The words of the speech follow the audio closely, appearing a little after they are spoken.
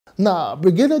Now,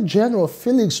 Brigadier General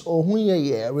Felix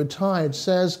Ohunyeye, retired,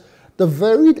 says the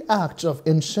varied acts of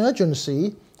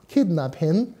insurgency,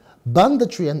 kidnapping,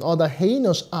 banditry and other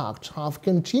heinous acts have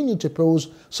continued to pose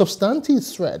substantive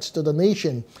threats to the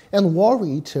nation and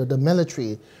worry to the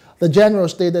military. The general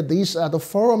stated this at a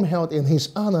forum held in his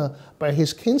honor by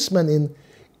his kinsman in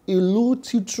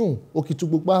Ilutitun,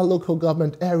 Okitubukba local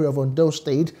government area of Ondo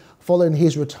State, following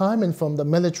his retirement from the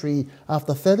military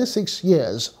after 36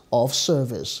 years of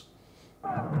service.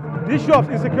 The issue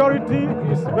of insecurity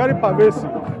is very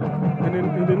pervasive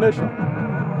in the nation.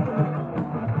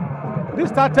 This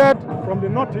started from the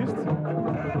northeast,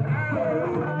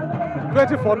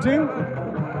 2014,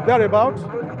 thereabout,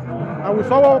 and we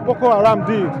saw what Boko Haram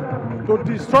did to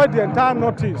destroy the entire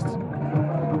northeast,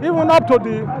 even up to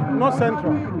the north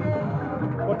central.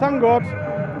 But thank God,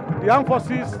 the armed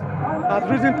forces have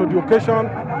risen to the occasion,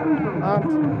 and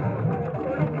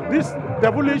this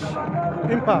devilish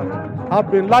impact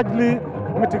have been largely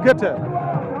mitigated.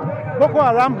 Boko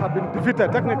Haram have been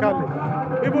defeated technically,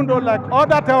 even though like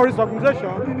other terrorist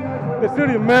organizations, they still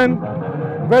remain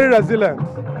very resilient.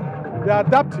 They are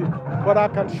adaptive, but I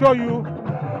can show you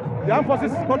the armed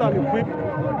forces is more than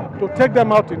equipped to take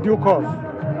them out in due course.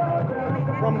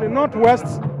 From the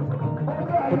northwest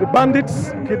to the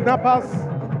bandits, kidnappers,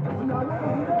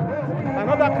 and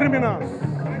other criminals,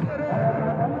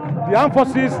 the armed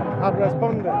forces have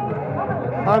responded.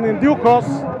 And in due course,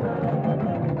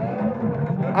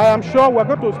 I am sure we're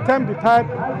going to stem the tide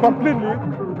completely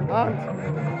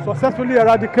and successfully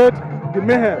eradicate the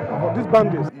mayhem of these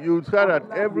bandits. You say that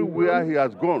everywhere he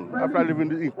has gone, after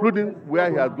leaving, including where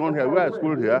he has gone here, where I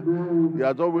schooled here, he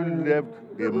has always left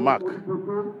a mark.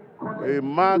 A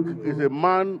mark is a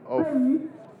man of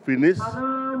finesse,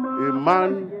 a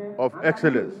man of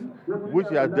excellence, which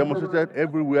he has demonstrated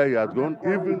everywhere he has gone,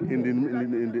 even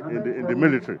in the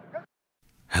military.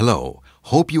 Hello,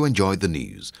 hope you enjoyed the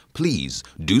news. Please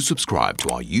do subscribe to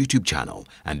our YouTube channel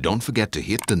and don't forget to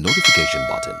hit the notification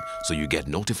button so you get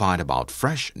notified about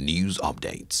fresh news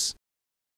updates.